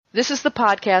This is the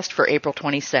podcast for April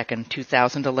 22nd,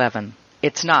 2011.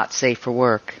 It's not safe for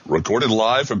work. Recorded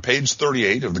live from page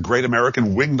 38 of the Great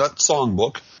American Wingnut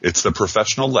Songbook, it's The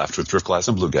Professional Left with Driftglass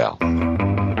and Blue Gal. I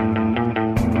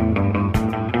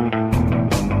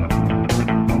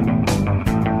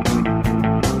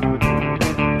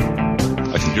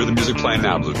can hear the music playing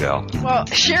now, Blue Gal. Well,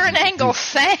 Sharon Angle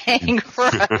sang for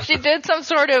us. She did some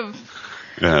sort of...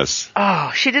 Yes.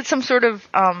 Oh, she did some sort of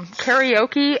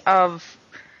karaoke of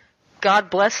God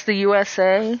Bless the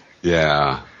USA.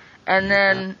 Yeah. And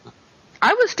then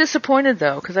I was disappointed,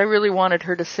 though, because I really wanted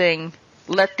her to sing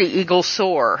Let the Eagle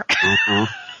Soar. Mm-hmm.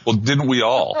 Well, didn't we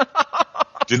all?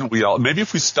 Maybe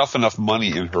if we stuff enough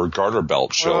money in her garter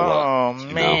belt, she'll... Oh,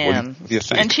 man. What do you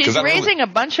think? And she's raising a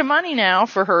bunch of money now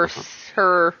for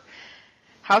her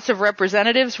House of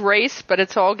Representatives race, but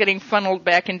it's all getting funneled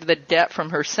back into the debt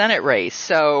from her Senate race.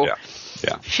 So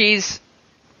yeah.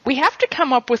 We have to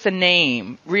come up with a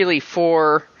name, really,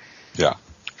 for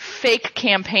fake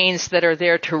campaigns that are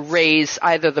there to raise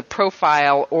either the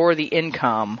profile or the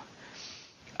income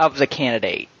of the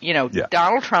candidate. You know,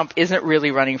 Donald Trump isn't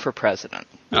really running for president.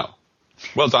 No.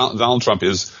 Well, Donald Trump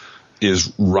is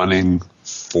running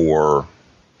for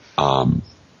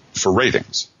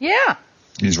ratings. Yeah.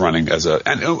 He's running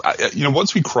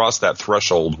once we cross that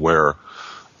threshold where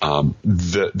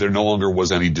there no longer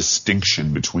was any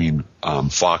distinction between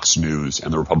Fox News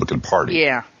and the Republican Party.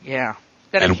 Yeah.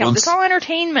 It's all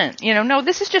entertainment. No,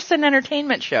 this is just an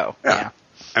entertainment show. Yeah.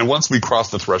 And once we cross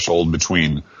the threshold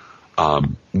between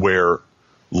where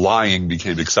lying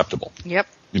became acceptable. Yep.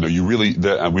 You really,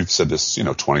 and we've said this,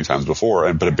 20 times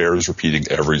before, but it bears repeating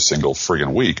every single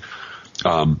friggin' week.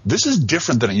 This is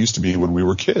different than it used to be when we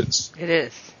were kids. It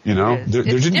is.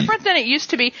 It's different than it used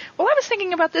to be. Well, I was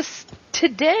thinking about this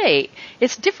today.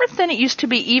 It's different than it used to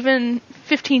be even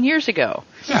 15 years ago.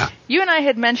 Yeah. You and I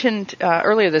had mentioned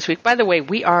earlier this week, by the way,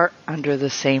 we are under the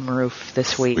same roof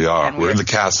this week. We are. We're in the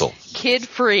castle.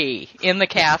 Kid-free in the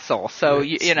castle. So,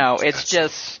 it's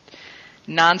just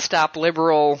nonstop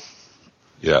liberal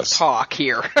talk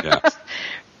here. Yes.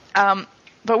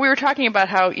 But we were talking about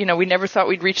how, we never thought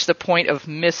we'd reach the point of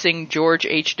missing George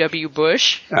H.W.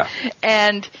 Bush. Yeah.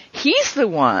 And he's the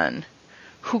one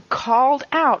who called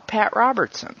out Pat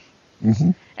Robertson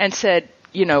and said,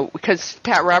 because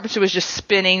Pat Robertson was just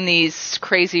spinning these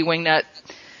crazy wingnut,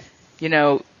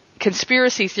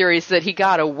 conspiracy theories that he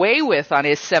got away with on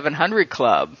his 700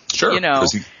 Club. Sure,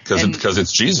 because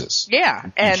it's Jesus. Yeah.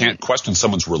 You can't question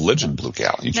someone's religion, Blue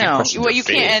Gal. You can't question their faith.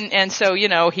 Can't. And so,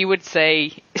 he would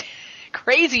say...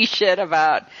 crazy shit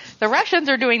about the Russians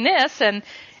are doing this and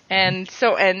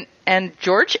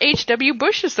George H.W.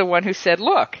 Bush is the one who said,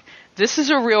 look, this is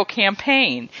a real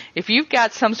campaign. If you've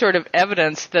got some sort of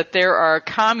evidence that there are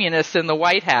communists in the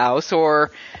White House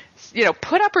or,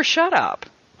 put up or shut up.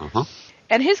 Uh-huh.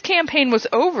 And his campaign was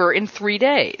over in 3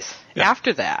 days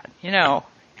after that,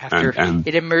 after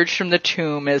it emerged from the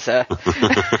tomb as a...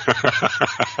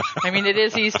 I mean, it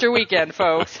is Easter weekend,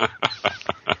 folks.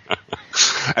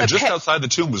 And just outside the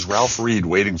tomb was Ralph Reed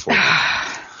waiting for him.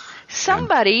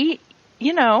 Somebody,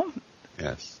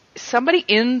 Yes. Somebody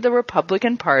in the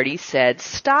Republican Party said,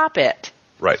 stop it.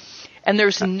 Right. And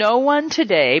there's no one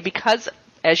today because,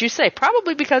 as you say,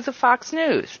 probably because of Fox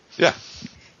News. Yeah.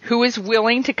 Who is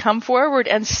willing to come forward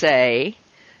and say,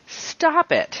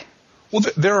 stop it. Well,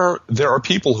 there are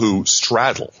people who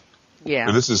straddle. Yeah.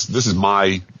 And this is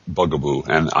my bugaboo,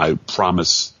 and I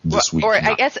promise this week. Or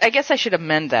I guess I should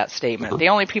amend that statement. The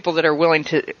only people that are willing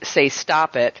to say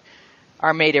stop it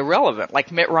are made irrelevant,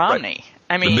 like Mitt Romney. Right.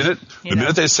 I mean, the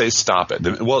minute they say stop it,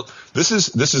 this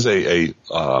is a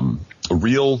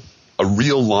real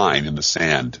line in the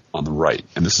sand on the right,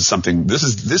 and this is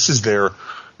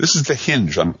the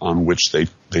hinge on which they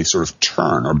sort of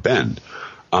turn or bend.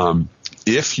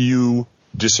 If you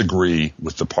disagree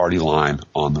with the party line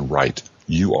on the right,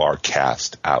 you are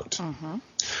cast out. Mm-hmm.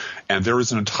 And there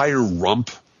is an entire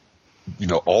rump,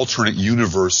 alternate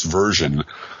universe version,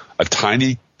 a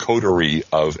tiny coterie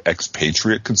of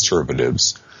expatriate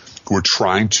conservatives who are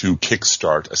trying to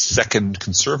kickstart a second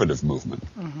conservative movement.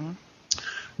 Mm-hmm.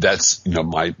 That's,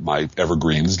 my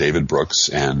evergreens, David Brooks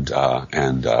and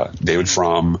David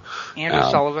Frum,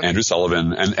 Andrew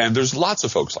Sullivan, and there's lots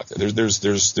of folks like that.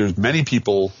 There's many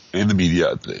people in the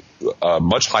media,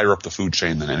 much higher up the food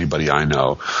chain than anybody I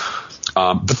know,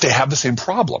 but they have the same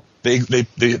problem. They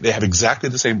have exactly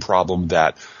the same problem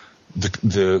that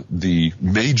the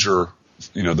major,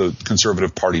 the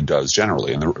Conservative Party does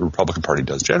generally, and the Republican Party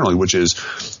does generally, which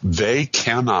is they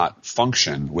cannot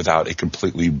function without a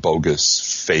completely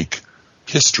bogus, fake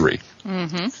history.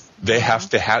 Mm-hmm. They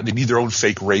they need their own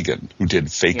fake Reagan who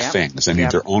did fake things. They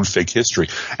need their own fake history.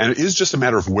 And it is just a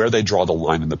matter of where they draw the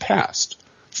line in the past.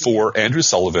 For Andrew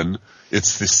Sullivan,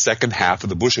 it's the second half of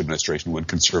the Bush administration when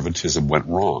conservatism went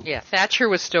wrong. Yeah, Thatcher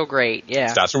was still great.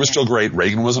 Yeah. Thatcher was still great.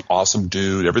 Reagan was an awesome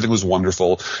dude. Everything was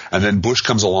wonderful. And then Bush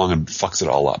comes along and fucks it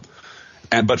all up.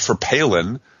 But for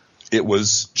Palin, it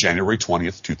was January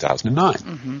 20th, 2009.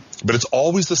 Mm-hmm. But it's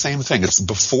always the same thing. It's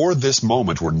before this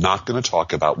moment, we're not going to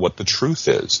talk about what the truth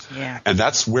is. Yeah. And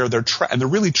that's where they're trapped. And they're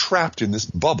really trapped in this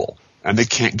bubble. And they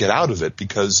can't get out of it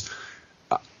because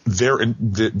they're in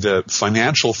the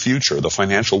financial future, the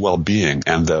financial well-being,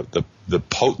 and the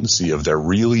potency of their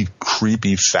really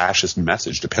creepy fascist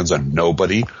message depends on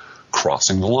nobody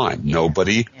crossing the line,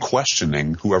 nobody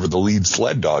questioning whoever the lead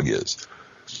sled dog is.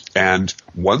 And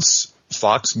once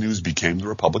Fox News became the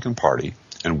Republican Party,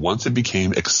 and once it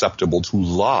became acceptable to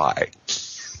lie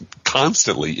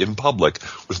constantly in public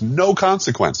with no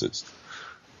consequences,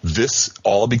 this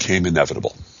all became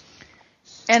inevitable.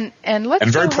 And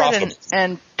let's very go ahead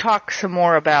and talk some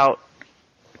more about,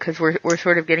 because we're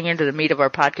sort of getting into the meat of our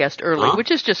podcast early,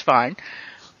 which is just fine.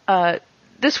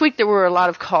 This week there were a lot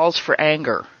of calls for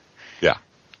anger. Yeah.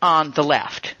 On the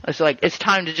left. It's like, it's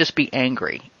time to just be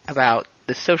angry about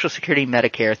the Social Security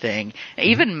Medicare thing.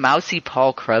 Even mousy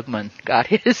Paul Krugman got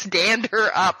his dander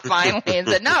up finally and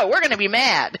said, no, we're going to be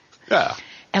mad. Yeah.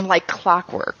 And like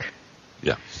clockwork.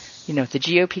 Yeah. The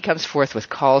GOP comes forth with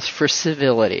calls for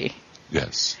civility.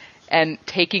 Yes. And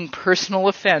taking personal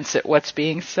offense at what's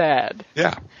being said.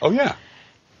 Yeah. Oh, yeah.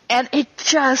 And it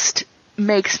just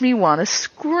makes me want to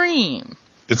scream.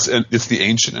 It's the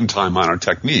ancient and time-honored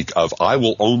technique of I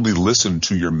will only listen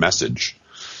to your message,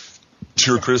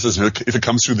 to your criticism, if it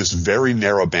comes through this very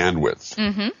narrow bandwidth.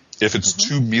 Mm-hmm. If it's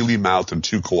too mealy-mouthed and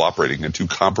too cooperating and too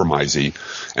compromising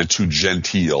and too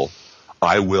genteel,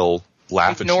 I will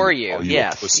laugh Ignore at you. you.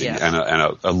 Yes, a pussy yes. And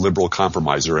a liberal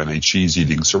compromiser and a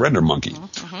cheese-eating surrender monkey.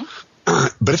 Mm-hmm.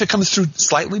 But if it comes through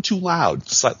slightly too loud,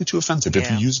 slightly too offensive,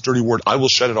 if you use a dirty word, I will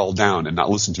shut it all down and not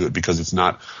listen to it because it's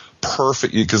not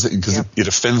perfect, because it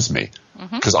offends me.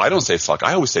 Because I don't say fuck,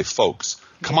 I always say folks.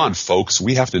 Come on, folks,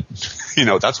 we have to,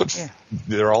 that's what,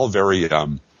 they're all very,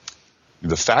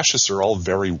 the fascists are all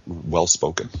very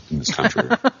well-spoken in this country.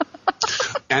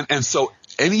 and so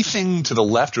anything to the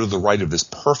left or the right of this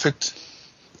perfect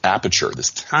aperture,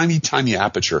 this tiny, tiny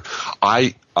aperture,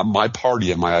 my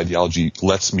party and my ideology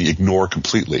lets me ignore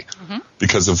completely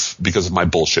because of my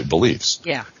bullshit beliefs.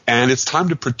 Yeah. And it's time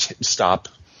to stop.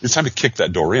 It's time to kick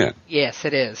that door in. Yes,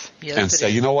 it is. Yes, and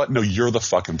say, you know what? No, you're the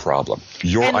fucking problem.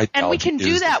 Your ideology and we can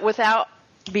do that without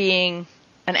being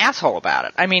an asshole about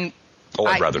it. I mean,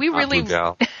 I'd rather we not, really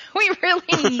gal. we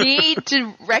really need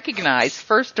to recognize,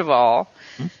 first of all,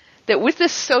 that with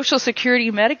this Social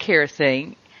Security Medicare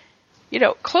thing,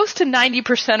 close to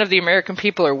 90% of the American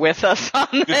people are with us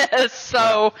on this.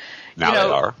 So, now they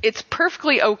are. It's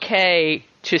perfectly okay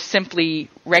to simply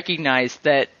recognize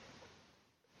that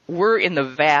we're in the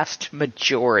vast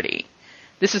majority.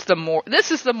 This is the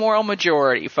moral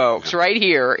majority, folks. Right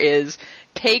here is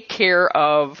take care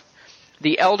of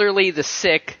the elderly, the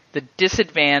sick, the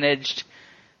disadvantaged,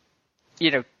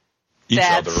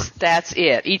 That's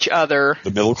it. Each other.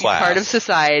 The middle class. Be part of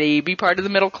society. Be part of the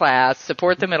middle class.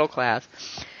 Support the middle class.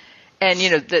 And,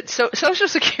 Social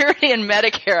Security and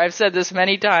Medicare, I've said this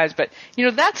many times, but,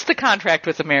 that's the contract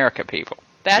with America, people.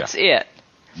 That's it.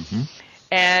 Mm-hmm.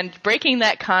 And breaking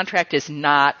that contract is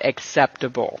not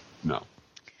acceptable. No.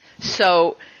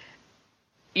 So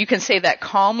you can say that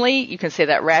calmly, you can say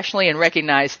that rationally, and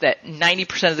recognize that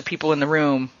 90% of the people in the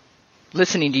room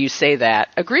listening to you say that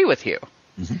agree with you.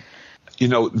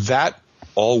 Mm-hmm. That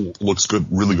all looks good,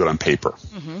 really good on paper.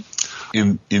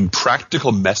 Mm-hmm. In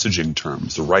practical messaging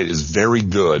terms, the right is very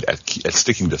good at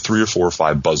sticking to 3 or 4 or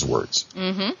 5 buzzwords.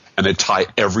 Mm-hmm. And they tie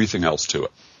everything else to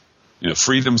it.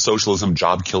 Freedom, socialism,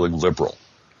 job killing, liberal.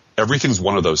 Everything's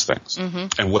one of those things.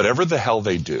 Mm-hmm. And whatever the hell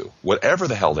they do,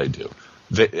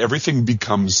 everything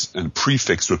becomes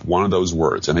prefixed with one of those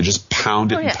words, and they just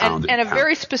pound it and pound it. And a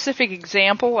very specific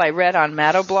example I read on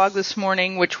Mattoblog this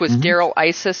morning, which was Daryl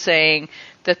Issa saying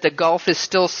that the Gulf is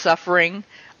still suffering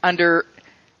under,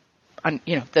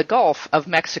 the Gulf of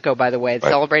Mexico, by the way,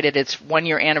 celebrated its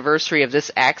 1-year anniversary of this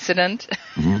accident,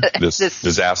 this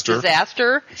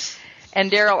disaster. And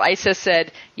Daryl Issa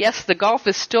said, yes, the Gulf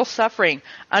is still suffering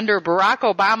under Barack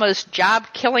Obama's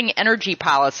job-killing energy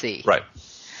policy. Right.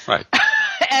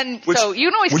 And so you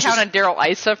can always count on Daryl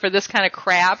Issa for this kind of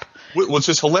crap. Which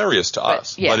is hilarious to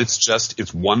us, but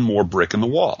it's one more brick in the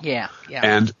wall. Yeah,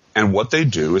 yeah. And what they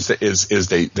do is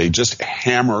they just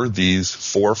hammer these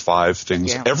 4 or 5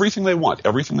 things. Yeah. Everything they want,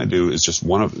 everything they do is just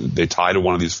they tie to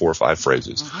one of these 4 or 5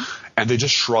 phrases, and they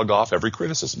just shrug off every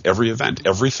criticism, every event,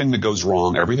 everything that goes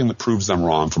wrong, everything that proves them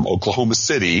wrong, from Oklahoma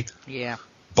City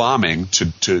bombing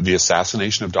to the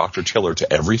assassination of Dr. Tiller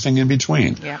to everything in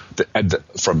between. Yeah.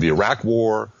 From the Iraq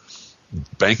War.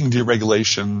 Banking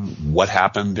deregulation, what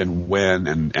happened and when,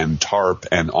 and TARP,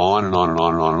 and on and on and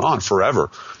on and on and on forever.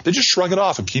 They just shrug it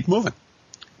off and keep moving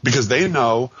because they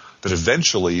know that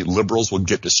eventually liberals will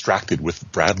get distracted with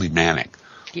Bradley Manning,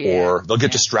 or they'll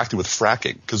get distracted with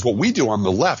fracking. Because what we do on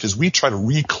the left is we try to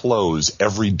reclose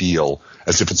every deal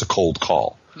as if it's a cold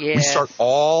call. Yeah. We start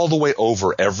all the way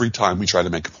over every time we try to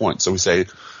make a point. So we say,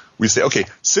 okay,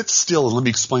 sit still and let me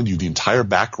explain to you the entire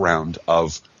background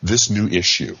of this new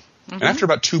issue. And after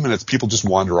about 2 minutes, people just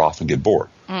wander off and get bored.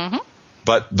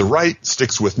 But the right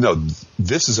sticks with, no,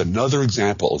 this is another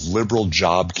example of liberal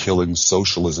job-killing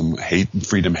socialism,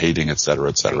 freedom-hating, et cetera,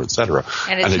 et cetera, et cetera.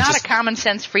 And it's not a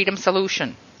common-sense freedom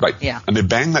solution. Right. Yeah. And they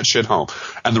bang that shit home.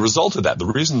 And the result of that, the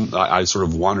reason I sort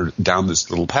of wandered down this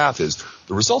little path is,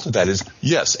 the result of that is,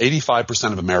 yes,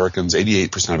 85% of Americans,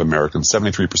 88% of Americans,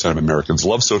 73% of Americans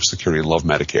love Social Security and love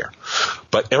Medicare.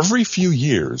 But every few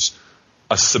years,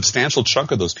 a substantial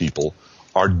chunk of those people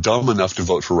are dumb enough to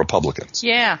vote for Republicans.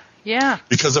 Yeah, yeah.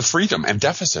 Because of freedom and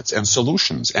deficits and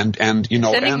solutions and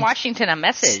sending Washington a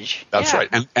message. That's right.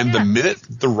 And the minute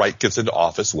the right gets into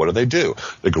office, what do?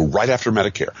 They go right after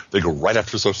Medicare. They go right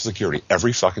after Social Security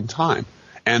every fucking time.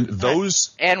 And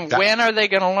those when are they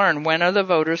going to learn? When are the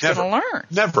voters going to learn?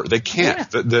 Never. They can't.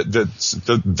 Yeah.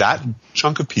 That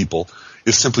chunk of people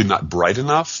is simply not bright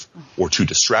enough, or too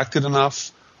distracted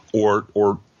enough, or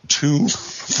too,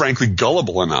 frankly,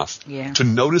 gullible enough to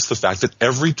notice the fact that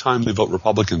every time they vote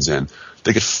Republicans in,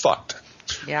 they get fucked.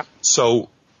 Yep. So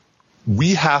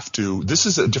we have to – this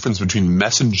is a difference between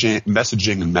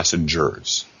messaging and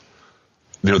messengers.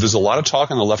 There's a lot of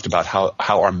talk on the left about how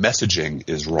our messaging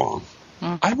is wrong.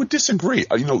 I would disagree.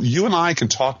 You and I can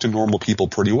talk to normal people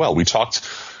pretty well. We talked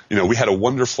 – we had a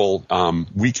wonderful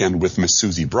weekend with Miss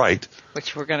Susie Bright.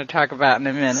 Which we're going to talk about in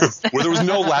a minute. Where there was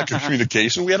no lack of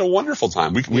communication. We had a wonderful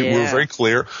time. We were very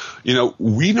clear.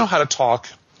 We know how to talk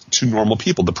to normal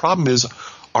people. The problem is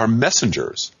our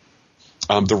messengers.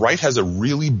 The right has a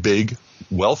really big,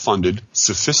 well-funded,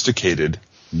 sophisticated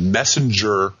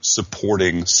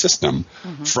messenger-supporting system,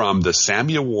 from the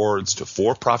Sammy Awards to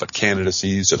for-profit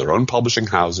candidacies to their own publishing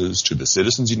houses to the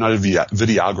Citizens United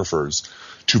videographers,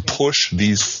 to push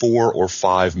these 4 or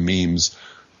 5 memes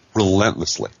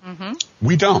relentlessly.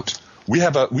 We don't. We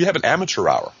have an amateur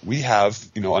hour. We have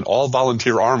an all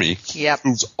volunteer army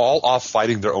who's all off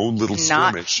fighting their own little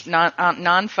skirmish.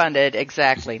 Non-funded,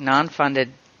 exactly.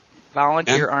 Non-funded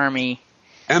volunteer army.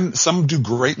 And some do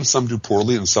great and some do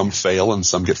poorly and some fail and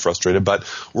some get frustrated. But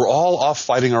we're all off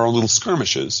fighting our own little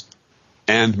skirmishes.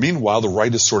 And meanwhile, the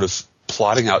right is sort of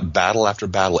plotting out battle after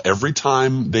battle. Every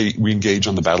time we engage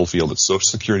on the battlefield, it's Social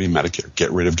Security and Medicare.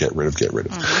 Get rid of.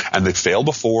 And they fail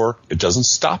before. It doesn't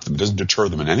stop them. It doesn't deter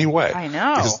them in any way. I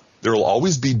know. Because there will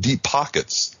always be deep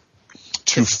pockets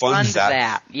to fund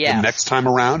that the next time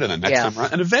around and the next time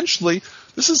around. And eventually,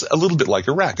 this is a little bit like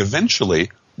Iraq.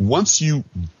 Eventually, once you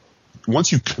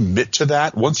commit to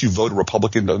that, once you vote a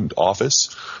Republican into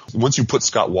office, once you put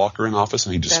Scott Walker in office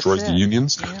and he destroys the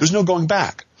unions, there's no going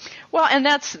back. Well, and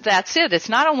that's it. It's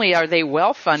not only are they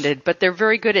well funded, but they're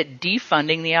very good at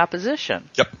defunding the opposition.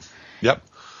 Yep.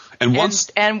 And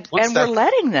we're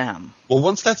letting them. Well,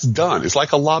 once that's done, it's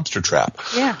like a lobster trap.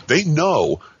 Yeah. They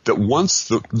know that once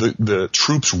the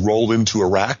troops roll into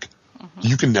Iraq,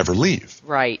 you can never leave.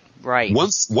 Right.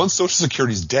 Once Social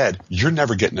Security's dead, you're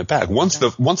never getting it back. Once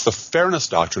the fairness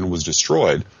doctrine was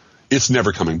destroyed, it's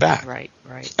never coming back. Right.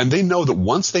 And they know that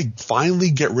once they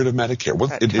finally get rid of Medicare,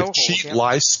 if cheat,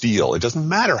 lie, steal, it doesn't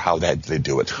matter how they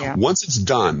do it. Yeah. Once it's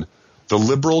done, the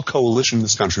liberal coalition in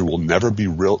this country will never be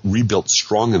rebuilt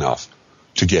strong enough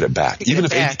to get it back, even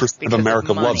if 80% of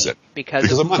America loves it.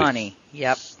 Because of money.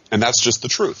 Yep. And that's just the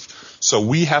truth. So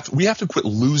we have to quit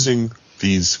losing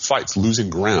these fights, losing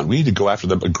ground. We need to go after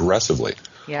them aggressively.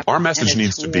 Yep. Our message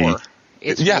needs to be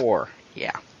war.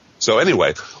 Yeah. So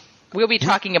anyway, we'll be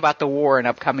talking about the war in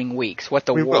upcoming weeks, what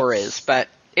the war is, but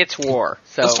it's war.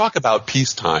 So let's talk about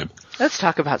peacetime. Let's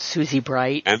talk about Susie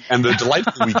Bright. And the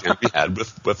delightful weekend we had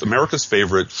with America's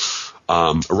favorite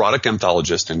erotic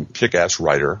anthologist and kick-ass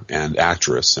writer and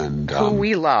actress, and who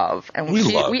we love, and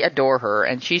we adore her,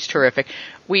 and she's terrific.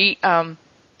 We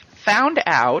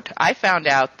I found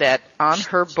out that on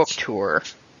her book tour,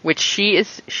 which she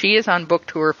is on book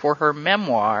tour for her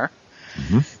memoir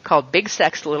called Big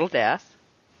Sex, Little Death.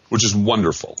 Which is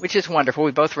wonderful.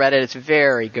 We both read it. It's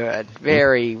very good,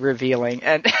 very revealing.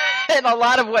 And a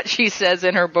lot of what she says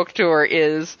in her book tour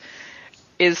is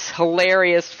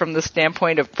hilarious from the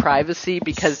standpoint of privacy,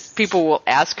 because people will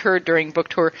ask her during book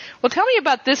tour, well, tell me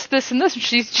about this, this, and this. And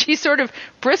she sort of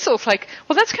bristles like,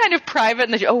 well, that's kind of private.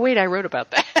 And then oh, wait, I wrote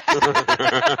about that.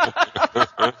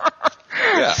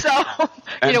 Yeah. So,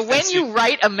 when you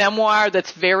write a memoir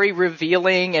that's very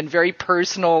revealing and very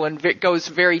personal and goes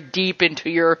very deep into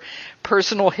your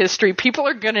personal history, people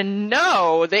are going to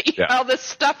know that you know this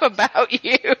stuff about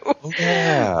you. Oh,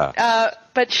 yeah.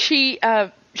 But she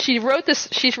wrote this.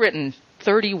 She's written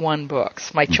 31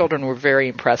 books. My children were very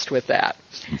impressed with that.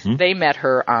 They met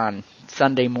her on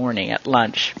Sunday morning at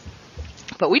lunch.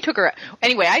 But we took her.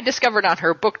 Anyway, I discovered on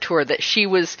her book tour that she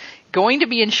was going to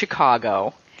be in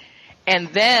Chicago, and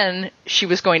then she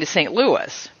was going to St.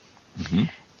 Louis.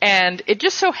 And it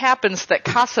just so happens that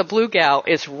Casa Blue Gal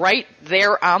is right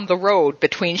there on the road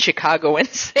between Chicago and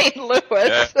St.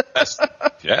 Louis.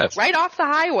 Yes. Right off the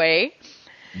highway.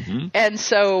 And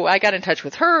so I got in touch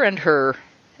with her and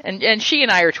she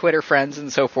and I are Twitter friends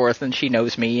and so forth, and she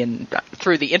knows me and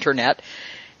through the internet,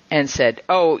 and said,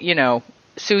 oh,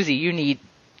 Susie,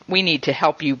 we need to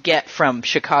help you get from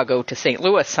Chicago to St.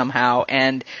 Louis somehow,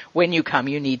 and when you come,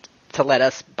 you need to let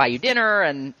us buy you dinner.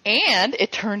 And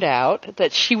it turned out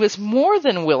that she was more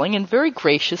than willing and very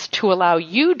gracious to allow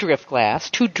you, Driftglass,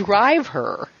 to drive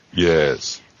her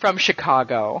from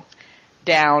Chicago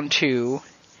down to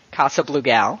Casa Blue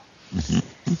Gal.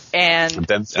 And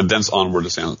then onward to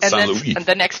St. Louis. And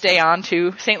the next day on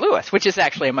to St. Louis, which is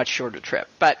actually a much shorter trip.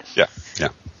 But yeah.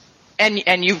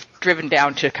 And you've driven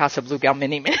down to Casa Blue Gal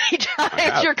many, many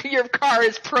times. Your car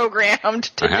is programmed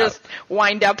to just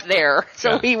wind up there.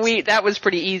 So that was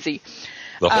pretty easy.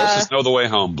 The horses know the way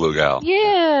home, Blue Gal.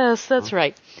 Yes, that's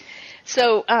right.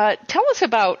 So tell us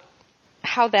about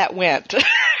how that went.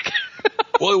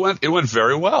 Well, it went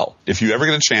very well. If you ever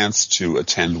get a chance to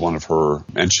attend one of her,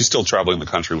 and she's still traveling the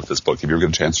country with this book, if you ever get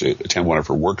a chance to attend one of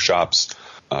her workshops,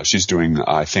 she's doing,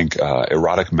 I think,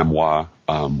 erotic memoir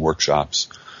workshops.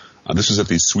 This was at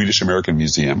the Swedish American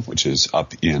Museum, which is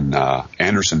up in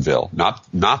Andersonville,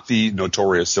 not the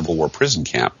notorious Civil War prison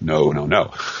camp. No.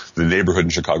 The neighborhood in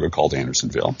Chicago called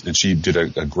Andersonville. And she did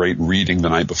a great reading the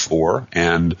night before,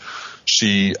 and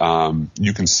she,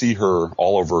 you can see her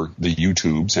all over the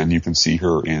YouTubes, and you can see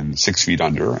her in 6 Feet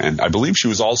Under. And I believe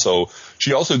she also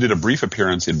did a brief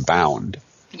appearance in Bound.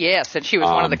 Yes, and she was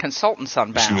one of the consultants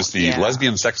on Bound. She was the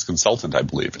lesbian sex consultant, I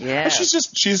believe. Yeah. And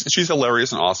she's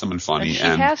hilarious and awesome and funny.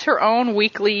 And she has her own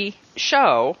weekly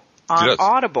show on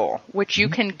Audible, which you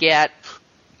can get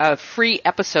a free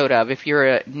episode of if you're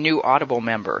a new Audible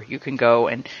member. You can go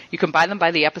and you can buy them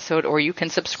by the episode, or you can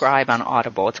subscribe on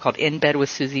Audible. It's called In Bed with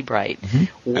Susie Bright.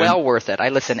 Well worth it. I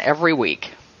listen every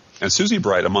week. And Susie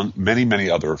Bright, among many,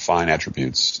 many other fine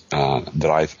attributes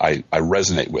that I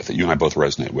resonate with, that you and I both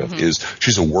resonate with, is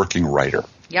she's a working writer.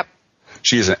 Yep.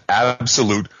 She is an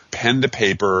absolute pen to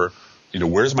paper,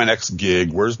 where's my next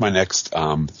gig? Where's my next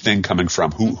thing coming from?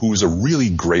 Who's a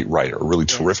really great writer, a really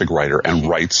terrific writer, and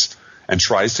writes and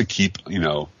tries to keep,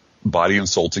 body and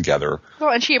soul together.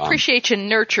 Well, and she appreciates and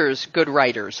nurtures good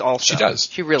writers also. She does.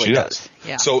 She really does.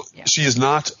 Yeah. So she is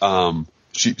not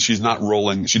she's not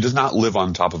rolling. She does not live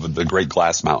on top of the Great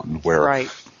Glass Mountain where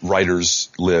writers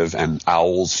live and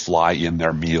owls fly in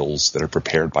their meals that are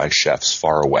prepared by chefs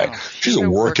far away. Oh, she's a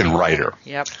working writer.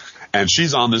 Yep. And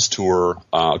she's on this tour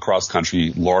across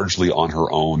country largely on her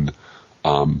own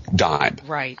dime.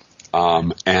 Right.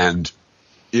 And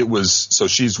it was so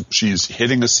she's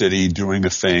hitting a city, doing a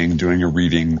thing, doing a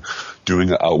reading,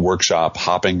 doing a workshop,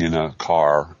 hopping in a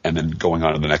car, and then going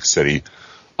on to the next city.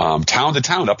 Town to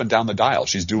town, up and down the dial.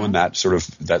 She's doing that sort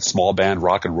of that small band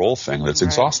rock and roll thing that's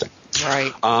exhausting.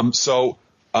 Right. So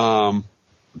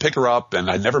pick her up, and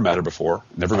I'd never met her before,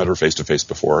 never met her face to face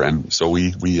before, and so we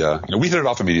hit it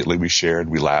off immediately. We shared,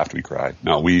 we laughed, we cried.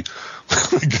 No, we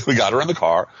got her in the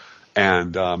car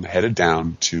and headed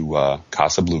down to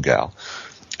Casa Blue Gal.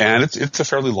 And it's a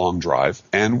fairly long drive,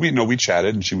 and we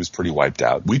chatted, and she was pretty wiped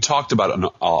out. We talked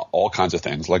about all kinds of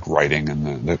things like writing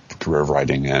and the career of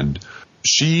writing, and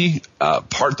she,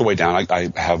 part of the way down,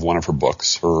 I have one of her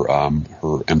books, her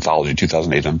anthology,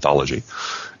 2008 anthology,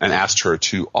 and asked her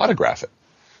to autograph it.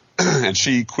 And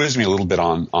she quizzed me a little bit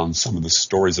on some of the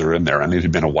stories that are in there. And it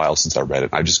had been a while since I read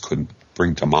it. I just couldn't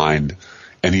bring to mind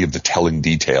any of the telling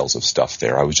details of stuff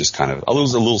there. I was just I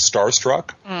was a little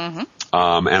starstruck. Mm-hmm.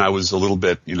 And I was a little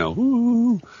bit,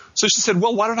 ooh. So she said,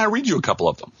 well, why don't I read you a couple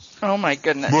of them? Oh, my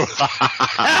goodness.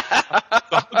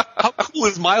 How cool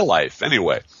is my life,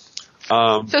 anyway?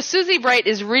 So Susie Bright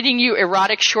is reading you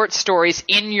erotic short stories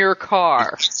in your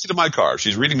car. In my car.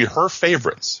 She's reading me her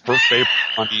favorites. Her favorite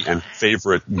funny and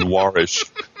favorite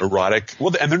noirish erotic.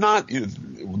 Well, and they're not,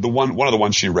 one of the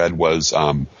ones she read was,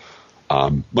 and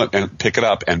pick it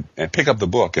up and pick up the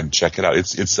book and check it out.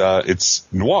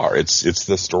 It's noir. It's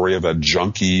the story of a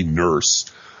junkie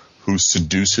nurse who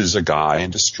seduces a guy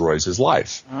and destroys his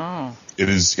life. Oh. It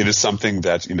is something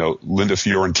that, Linda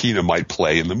Fiorentina might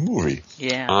play in the movie.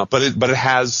 Yeah. But it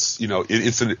has,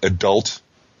 it's an adult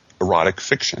erotic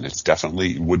fiction. It's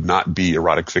definitely would not be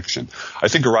erotic fiction. I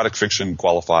think erotic fiction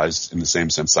qualifies in the same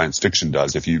sense science fiction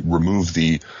does. If you remove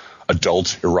the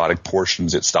adult erotic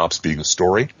portions, it stops being a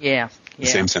story. Yeah. In the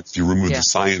same sense, if you remove the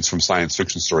science from science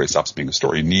fiction story, it stops being a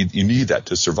story. You need that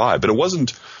to survive. But it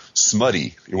wasn't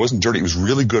smutty. It wasn't dirty. It was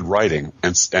really good writing,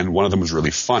 and one of them was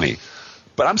really funny.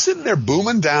 But I'm sitting there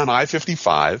booming down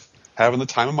I-55, having the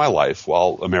time of my life,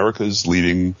 while America's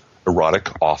leading erotic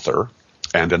author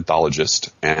and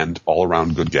anthologist and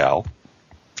all-around good gal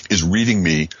is reading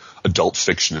me adult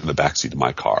fiction in the backseat of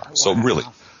my car. Wow. So really,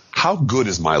 how good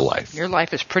is my life? Your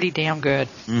life is pretty damn good.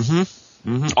 Mm-hmm.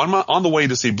 Mm-hmm. On the way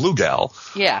to see Blue Gal.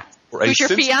 Yeah. Who's your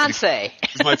fiance?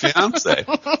 Who's my fiance.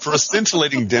 For a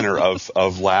scintillating dinner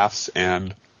of laughs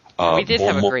and we did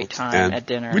have a great time at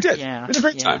dinner. We did. Yeah. We had a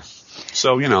great time.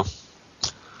 So,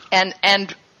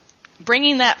 And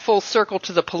bringing that full circle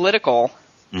to the political,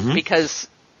 mm-hmm. because,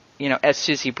 as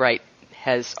Susie Bright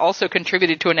has also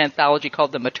contributed to an anthology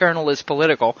called The Maternal is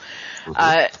Political,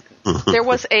 there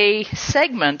was a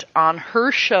segment on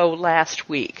her show last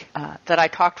week that I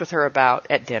talked with her about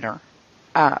at dinner,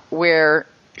 where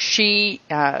she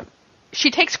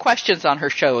takes questions on her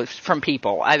show from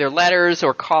people, either letters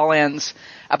or call-ins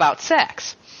about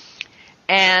sex.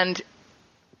 And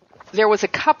there was a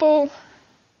couple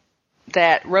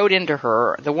that wrote into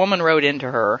her, the woman wrote into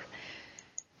her,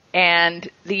 and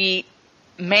the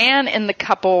man in the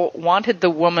couple wanted the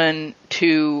woman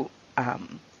to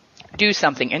do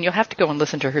something, and you'll have to go and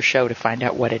listen to her show to find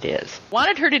out what it is.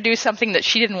 Wanted her to do something that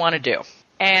she didn't want to do.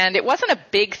 And it wasn't a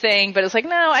big thing, but it's like,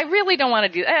 no, I really don't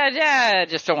want to do that. I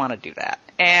just don't want to do that.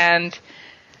 And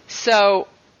so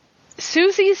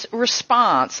Susie's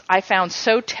response I found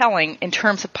so telling in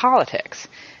terms of politics,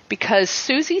 because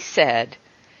Susie said,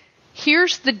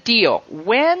 here's the deal.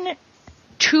 When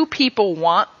two people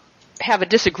have a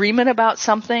disagreement about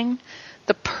something,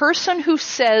 the person who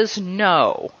says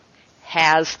no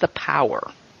has the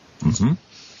power. Mm-hmm.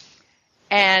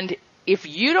 And if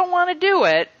you don't want to do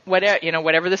it,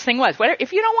 whatever this thing was,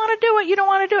 if you don't want to do it, you don't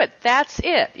want to do it. That's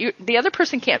it. The other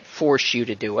person can't force you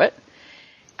to do it.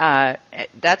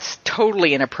 That's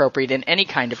totally inappropriate in any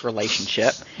kind of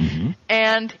relationship. Mm-hmm.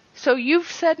 And so you've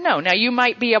said no. Now you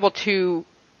might be able to,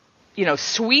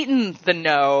 sweeten the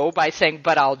no by saying,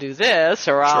 but I'll do this,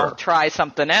 or I'll try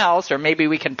something else, or maybe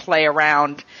we can play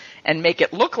around and make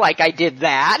it look like I did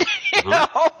that,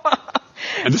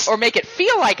 or make it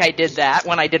feel like I did that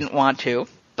when I didn't want to.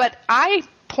 But I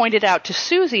pointed out to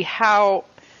Susie how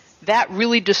that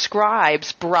really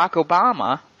describes Barack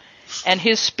Obama and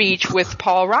his speech with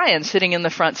Paul Ryan sitting in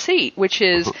the front seat, which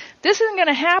is, this isn't going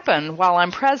to happen while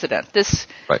I'm president. This,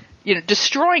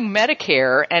 destroying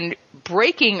Medicare and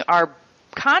breaking our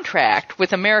contract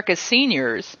with America's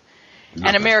seniors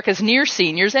and America's near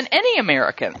seniors and any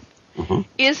American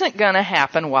isn't going to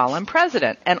happen while I'm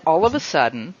president. And all of a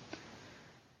sudden,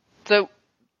 the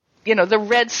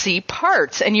Red Sea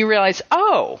parts, and you realize,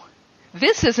 oh,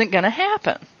 this isn't going to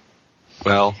happen.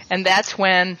 Well, and that's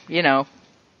when,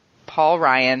 Paul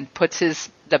Ryan puts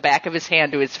the back of his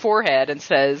hand to his forehead and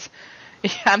says,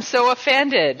 I'm so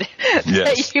offended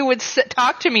that you would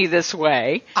talk to me this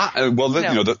way.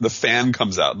 The fan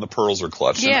comes out and the pearls are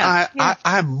clutched. Yeah, and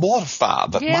I'm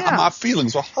mortified that my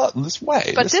feelings are hurt in this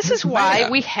way. But this is why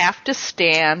we have to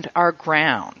stand our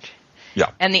ground.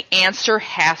 Yeah. And the answer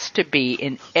has to be,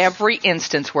 in every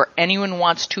instance where anyone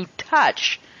wants to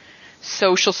touch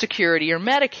Social Security or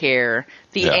Medicare,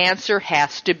 the answer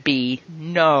has to be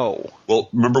no. Well,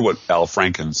 remember what Al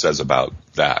Franken says about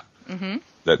that. Mm-hmm.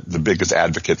 That the biggest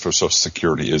advocate for Social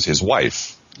Security is his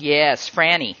wife. Yes,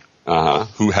 Franny.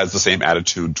 Who has the same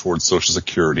attitude towards Social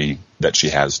Security that she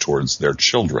has towards their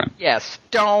children. Yes.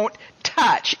 Don't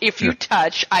touch. If you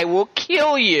touch, I will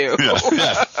kill you.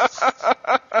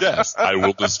 Yes, I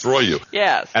will destroy you.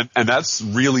 Yes. And that's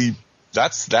really,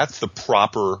 that's the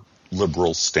proper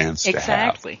liberal stance to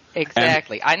have.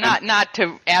 Exactly. Not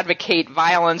to advocate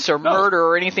violence or murder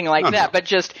or anything like that, but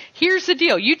just here's the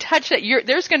deal. You touch that,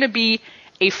 there's going to be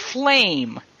a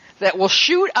flame that will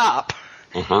shoot up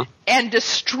and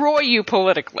destroy you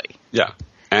politically. Yeah.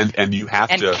 And you have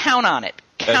to count on it.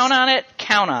 Count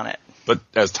on it. But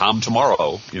as Tom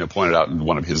Tomorrow, pointed out in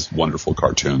one of his wonderful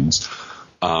cartoons,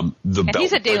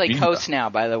 he's a Daily Kos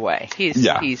now, by the way.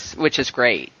 He's which is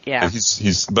great. Yeah. And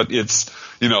but it's,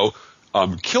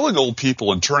 killing old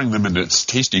people and turning them into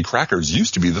tasty crackers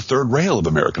used to be the third rail of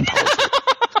American politics.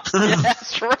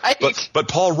 That's right. But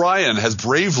Paul Ryan has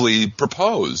bravely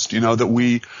proposed, that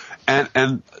we,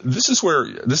 and this is where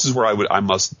I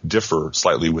must differ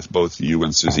slightly with both you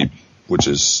and Susie, which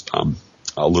is,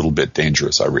 a little bit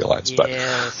dangerous, I realize, but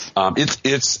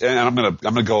it's and I'm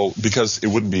gonna go because it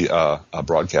wouldn't be a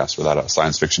broadcast without a direct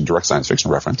science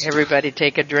fiction reference. Everybody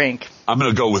take a drink. I'm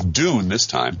gonna go with Dune this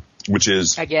time, which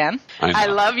is again. I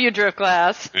love you, Drift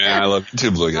Glass. Yeah, I love you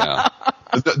too, Blue Gal.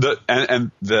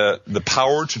 The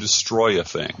power to destroy a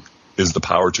thing is the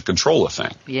power to control a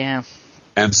thing. Yeah.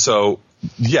 And so.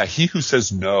 Yeah, he who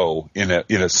says no in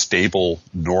a stable,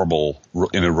 normal,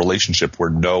 in a relationship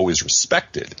where no is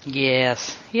respected.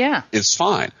 Yes. Yeah. Is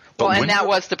fine. But and that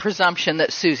was the presumption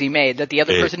that Susie made, that the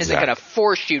other person isn't going to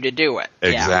force you to do it.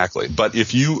 Exactly. Yeah. But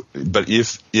if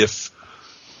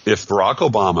Barack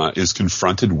Obama is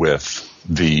confronted with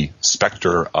the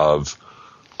specter of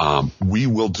we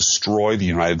will destroy the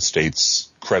United States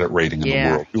credit rating in the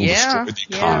world. We will destroy the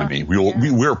economy.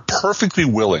 We're perfectly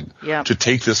willing to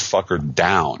take this fucker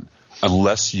down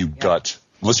unless you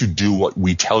do what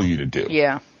we tell you to do.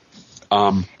 Yeah.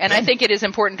 And I think it is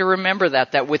important to remember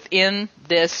that within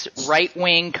this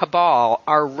right-wing cabal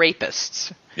are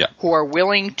rapists who are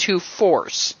willing to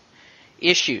force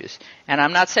issues. And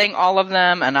I'm not saying all of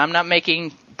them, and I'm not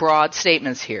making broad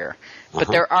statements here. But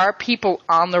there are people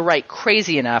on the right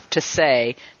crazy enough to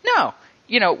say, no,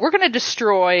 we're going to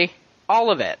destroy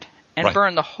all of it and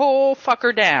burn the whole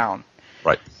fucker down.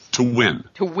 Right. To win.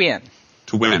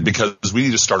 Because we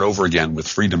need to start over again with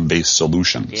freedom-based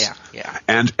solutions. Yeah.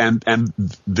 And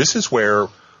this is where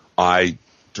I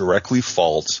directly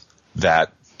fault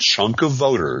that chunk of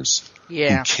voters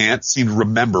who can't seem to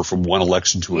remember from one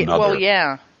election to another. Well,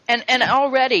 yeah. And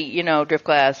already, Drift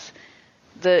Glass,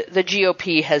 the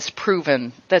GOP has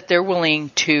proven that they're willing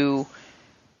to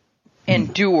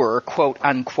endure, quote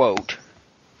unquote,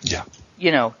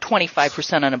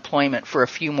 25% unemployment for a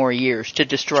few more years to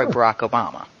destroy Barack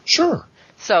Obama. Sure.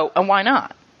 So, and why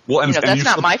not? Well, and that's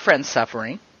not my friend's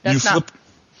suffering. That's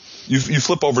you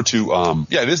flip over to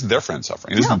it isn't their friend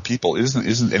suffering. It isn't people. It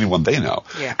isn't anyone they know.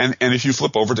 Yeah. And if you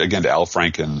flip over to Al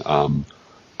Franken,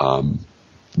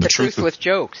 the Truth with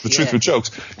Jokes. The Truth with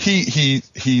Jokes. He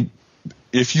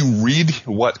if you read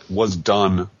what was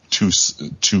done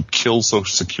to kill Social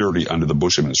Security under the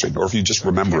Bush administration, or if you just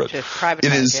remember it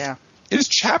is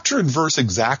chapter and verse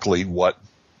exactly what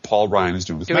Paul Ryan is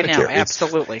doing with Medicare. Now,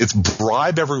 absolutely. It's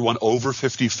bribe everyone over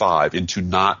 55 into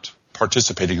not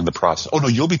participating in the process. Oh no,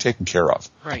 you'll be taken care of.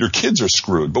 Right. Your kids are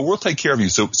screwed, but we'll take care of you.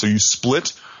 So you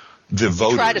split the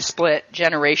voters. You try to split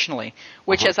generationally,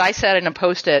 which, as I said in a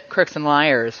post at Crooks and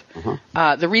Liars,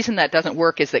 the reason that doesn't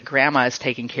work is that grandma is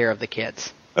taking care of the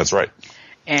kids. That's right.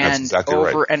 And that's exactly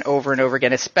over and over and over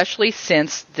again, especially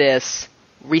since this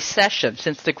recession,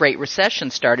 since the Great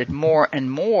Recession started, more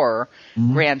and more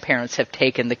grandparents have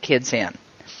taken the kids in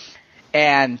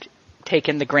and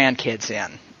taken the grandkids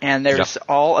in. And there's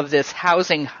all of this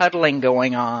housing huddling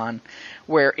going on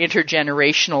where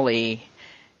intergenerationally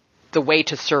the way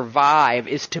to survive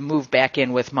is to move back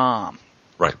in with mom.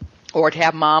 Right. Or to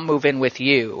have mom move in with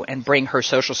you and bring her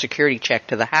Social Security check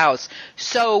to the house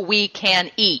so we can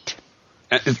eat.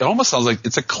 And it almost sounds like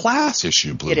it's a class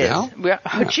issue, Blue Gal. It is.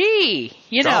 Oh, gee,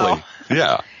 Golly.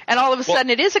 Yeah. And all of a sudden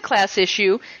it is a class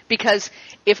issue because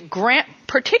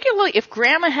particularly if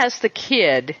grandma has the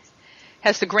grandkid,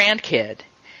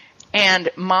 and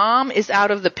mom is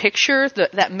out of the picture,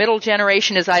 that middle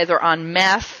generation is either on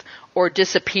meth or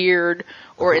disappeared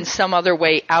or in some other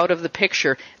way out of the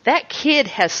picture, that kid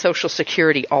has Social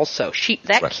Security also.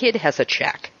 That kid has a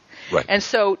check. Right. And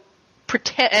so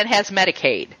and has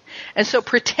Medicaid. And so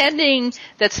pretending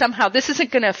that somehow this isn't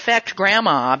going to affect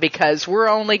grandma because we're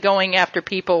only going after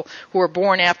people who were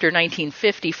born after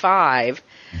 1955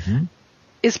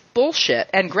 is bullshit.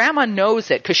 And grandma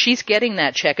knows it because she's getting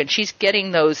that check and she's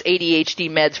getting those ADHD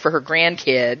meds for her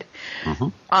grandkid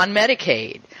on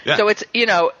Medicaid. Yeah. So it's,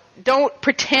 don't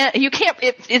pretend, you can't,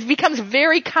 it becomes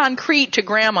very concrete to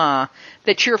grandma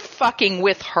that you're fucking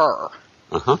with her.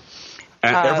 And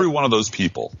every one of those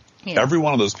people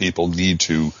need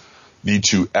to need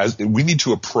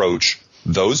to approach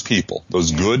those people,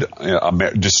 those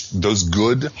those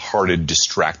good-hearted,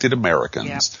 distracted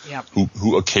Americans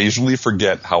who occasionally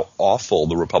forget how awful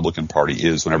the Republican Party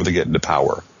is whenever they get into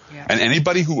power. Yeah. And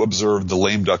anybody who observed the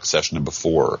lame duck session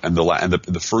before and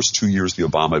the first 2 years of the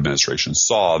Obama administration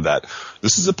saw that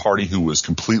this is a party who was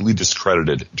completely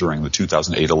discredited during the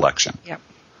 2008 election,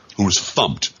 who was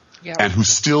thumped, and who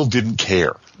still didn't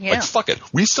care. Yeah. Like, fuck it.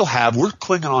 We're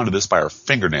clinging on to this by our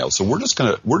fingernails, so we're just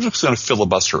gonna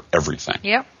filibuster everything.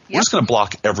 Yep. We're just gonna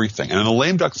block everything. And in the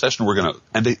lame duck session,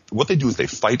 what they do is they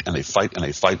fight and they fight and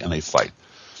they fight and they fight.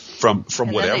 From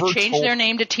and whatever. Then they change their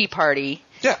name to Tea Party.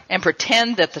 Yeah. And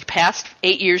pretend that the past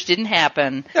 8 years didn't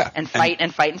happen. Yeah. And fight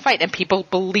and fight and fight. And people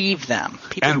believe them.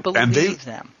 And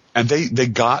they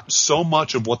got so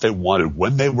much of what they wanted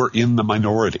when they were in the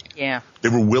minority. Yeah. They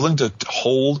were willing to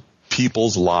hold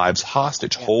people's lives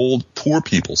hostage, hold poor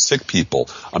people, sick people,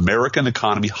 American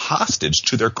economy hostage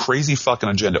to their crazy fucking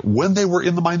agenda when they were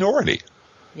in the minority.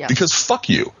 Yeah. Because fuck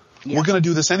you. Yeah. We're going to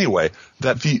do this anyway.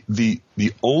 That the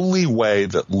only way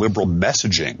that liberal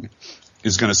messaging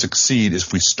is going to succeed is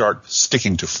if we start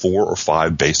sticking to 4 or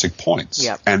 5 basic points.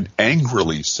 Yep. And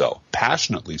angrily so,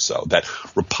 passionately so, that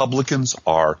Republicans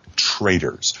are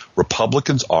traitors.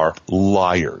 Republicans are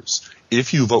liars.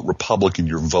 If you vote Republican,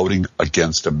 you're voting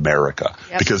against America.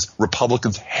 Yep. Because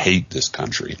Republicans hate this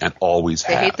country and always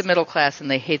have. They hate the middle class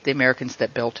and they hate the Americans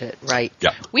that built it, right?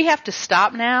 Yeah. We have to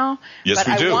stop now. Yes,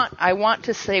 we do. I want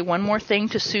to say one more thing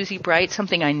to Susie Bright,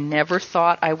 something I never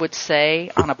thought I would say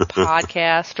on a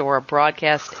podcast or a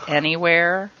broadcast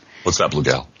anywhere. What's that, Blue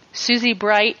Gal? Susie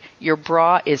Bright, your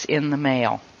bra is in the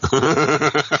mail. And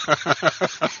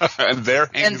there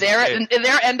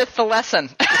endeth the lesson.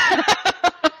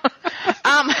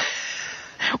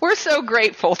 We're so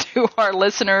grateful to our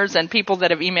listeners and people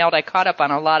that have emailed. I caught up on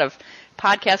a lot of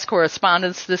podcast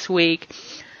correspondence this week.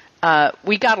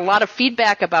 We got a lot of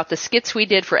feedback about the skits we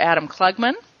did for Adam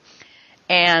Klugman,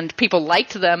 and people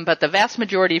liked them, but the vast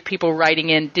majority of people writing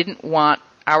in didn't want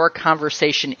our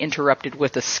conversation interrupted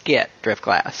with a skit,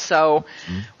 Driftglass. So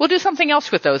we'll do something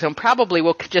else with those, and probably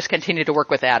we'll just continue to work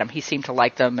with Adam. He seemed to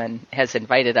like them and has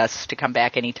invited us to come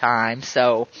back anytime.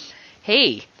 So,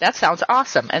 hey, that sounds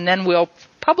awesome. And then we'll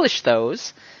publish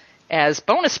those as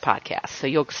bonus podcasts, so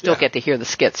you'll still get to hear the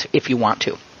skits if you want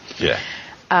to. Yeah.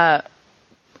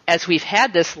 As we've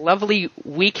had this lovely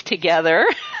week together,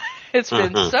 it's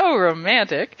been so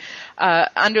romantic,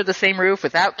 under the same roof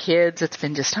without kids. It's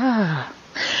been just but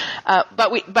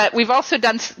we've also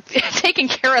taken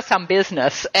care of some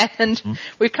business, and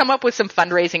we've come up with some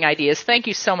fundraising ideas. Thank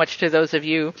you so much to those of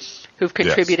you who've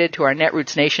contributed to our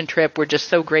Netroots Nation trip. We're just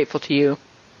so grateful to you.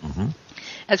 Mm-hmm.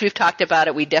 As we've talked about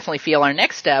it, we definitely feel our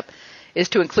next step is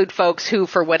to include folks who,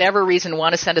 for whatever reason,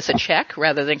 want to send us a check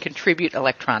rather than contribute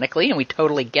electronically, and we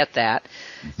totally get that.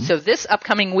 Mm-hmm. So this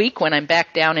upcoming week, when I'm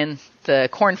back down in the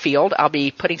cornfield, I'll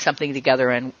be putting something together,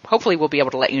 and hopefully we'll be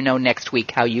able to let you know next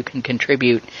week how you can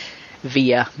contribute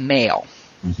via mail.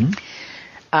 Mm-hmm.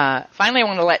 Finally, I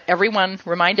want to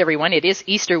remind everyone, it is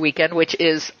Easter weekend, which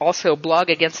is also Blog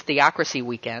Against Theocracy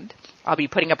weekend. I'll be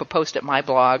putting up a post at my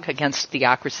blog, Against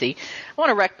Theocracy. I want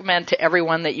to recommend to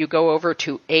everyone that you go over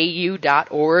to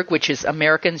AU.org, which is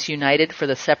Americans United for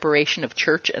the Separation of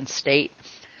Church and State.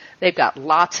 They've got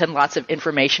lots and lots of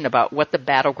information about what the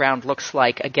battleground looks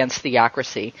like against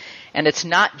theocracy. And it's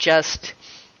not just,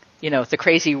 the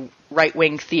crazy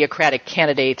right-wing theocratic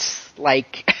candidates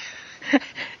like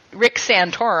Rick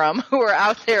Santorum who are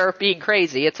out there being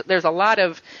crazy. There's a lot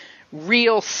of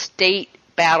real state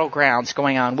battlegrounds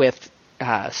going on with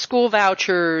school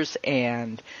vouchers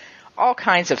and all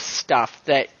kinds of stuff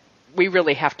that we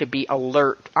really have to be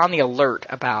on the alert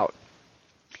about.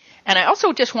 And I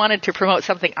also just wanted to promote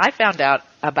something I found out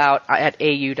about at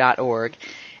AU.org,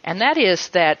 and that is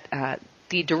that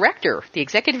the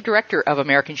executive director of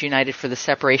Americans United for the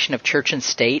Separation of Church and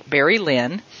State, Barry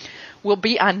Lynn, will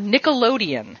be on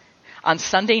Nickelodeon on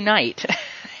Sunday night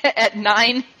at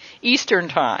 9 Eastern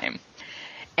Time.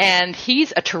 And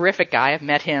he's a terrific guy. I've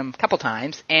met him a couple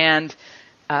times. And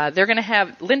they're going to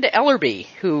have Linda Ellerby,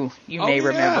 who you may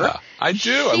remember. I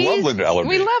do. I love Linda Ellerby.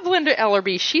 We love Linda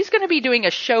Ellerby. She's going to be doing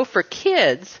a show for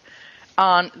kids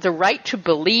on the right to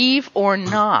believe or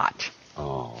not,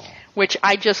 which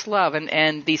I just love.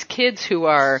 And these kids who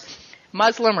are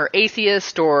Muslim or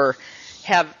atheist or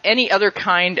have any other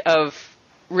kind of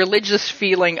religious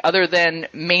feeling other than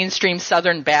mainstream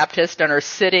Southern Baptist and are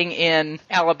sitting in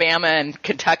Alabama and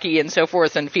Kentucky and so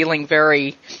forth and feeling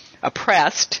very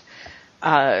oppressed,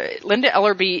 Linda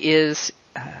Ellerby is,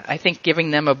 I think,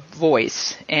 giving them a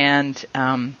voice and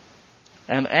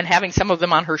having some of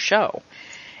them on her show.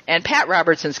 And Pat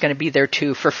Robertson's going to be there,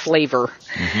 too, for flavor.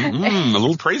 A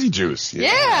little crazy juice.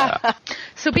 Yeah.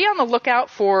 So be on the lookout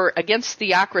for Against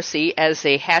Theocracy as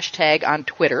a hashtag on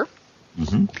Twitter.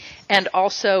 And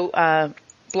also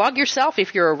blog yourself.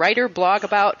 If you're a writer, blog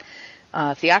about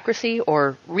theocracy,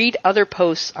 or read other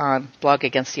posts on Blog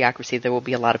Against Theocracy. There will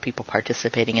be a lot of people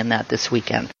participating in that this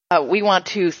weekend. We want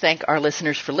to thank our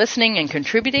listeners for listening and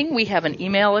contributing. We have an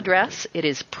email address. It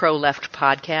is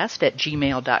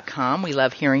proleftpodcast@gmail.com. We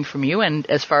love hearing from you. And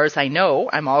as far as I know,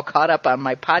 I'm all caught up on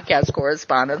my podcast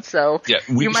correspondence. So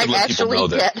you might actually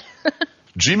get...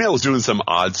 Gmail is doing some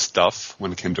odd stuff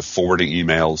when it came to forwarding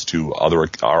emails to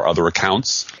our other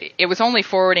accounts. It was only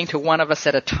forwarding to one of us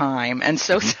at a time, and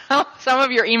so some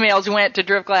of your emails went to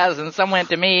Driftglass and some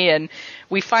went to me, and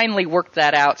we finally worked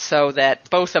that out so that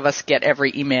both of us get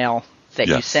every email that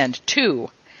you send to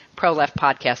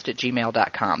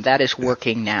proleftpodcast@gmail.com. That is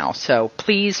working now, so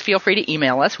please feel free to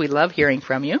email us. We love hearing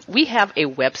from you. We have a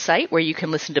website where you can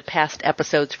listen to past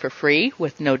episodes for free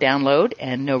with no download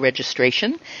and no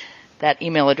registration. That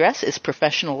email address is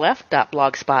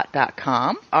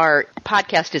professionalleft.blogspot.com. Our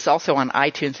podcast is also on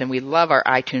iTunes, and we love our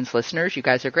iTunes listeners. You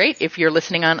guys are great. If you're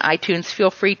listening on iTunes, feel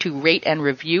free to rate and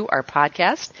review our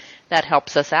podcast. That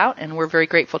helps us out, and we're very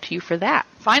grateful to you for that.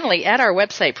 Finally, at our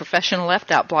website,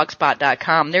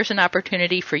 professionalleft.blogspot.com, there's an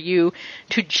opportunity for you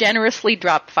to generously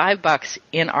drop $5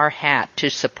 in our hat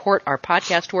to support our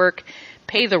podcast work,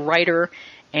 pay the writer,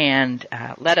 and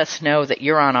let us know that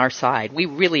you're on our side. We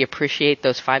really appreciate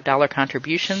those $5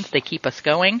 contributions. They keep us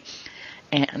going,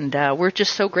 and we're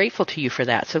just so grateful to you for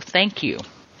that. So thank you.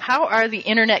 How are the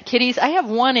Internet kitties? I have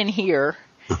one in here,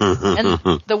 and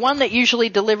the one that usually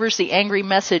delivers the angry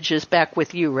message is back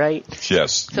with you, right?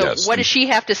 Yes. So what does she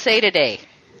have to say today?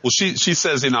 Well, she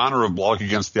says, in honor of Blog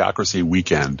Against Theocracy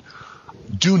weekend,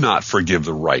 do not forgive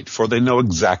the right, for they know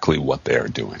exactly what they are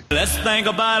doing. Let's think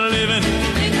about living.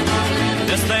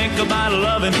 Let's think about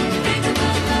loving.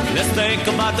 Let's think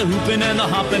about the hooping and the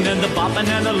hopping and the bopping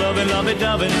and the loving,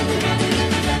 lovey-doving.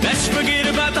 Let's forget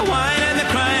about the whine and the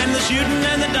crying, the shooting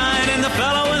and the dying, and the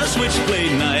fellow with a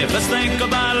switchblade knife. Let's think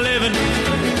about living.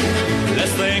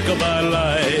 Let's think about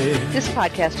life. This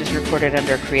podcast is recorded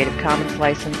under a Creative Commons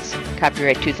license.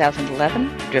 Copyright 2011,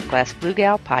 Driftglass Blue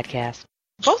Gal Podcast.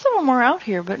 Both of them were out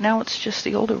here, but now it's just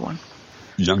the older one.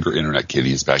 Younger Internet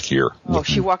kitty is back here. Oh,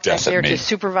 she walked back there to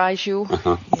supervise you?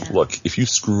 Yeah. Look, if you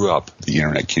screw up the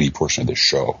Internet kitty portion of this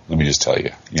show, let me just tell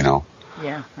you, Yeah,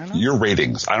 I know. Your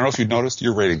ratings, I don't know if you've noticed,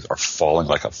 your ratings are falling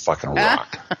like a fucking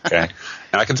rock, okay?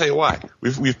 And I can tell you why.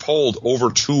 We've polled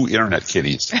over 2 Internet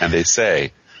kitties, and they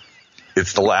say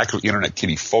it's the lack of Internet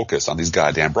kitty focus on these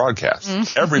goddamn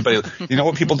broadcasts. Everybody, you know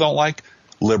what people don't like?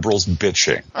 Liberals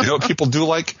bitching. You know what people do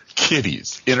like?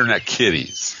 Kitties. Internet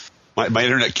kitties. My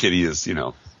Internet kitty is,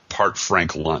 part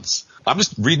Frank Luntz. I'm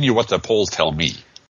just reading you what the polls tell me.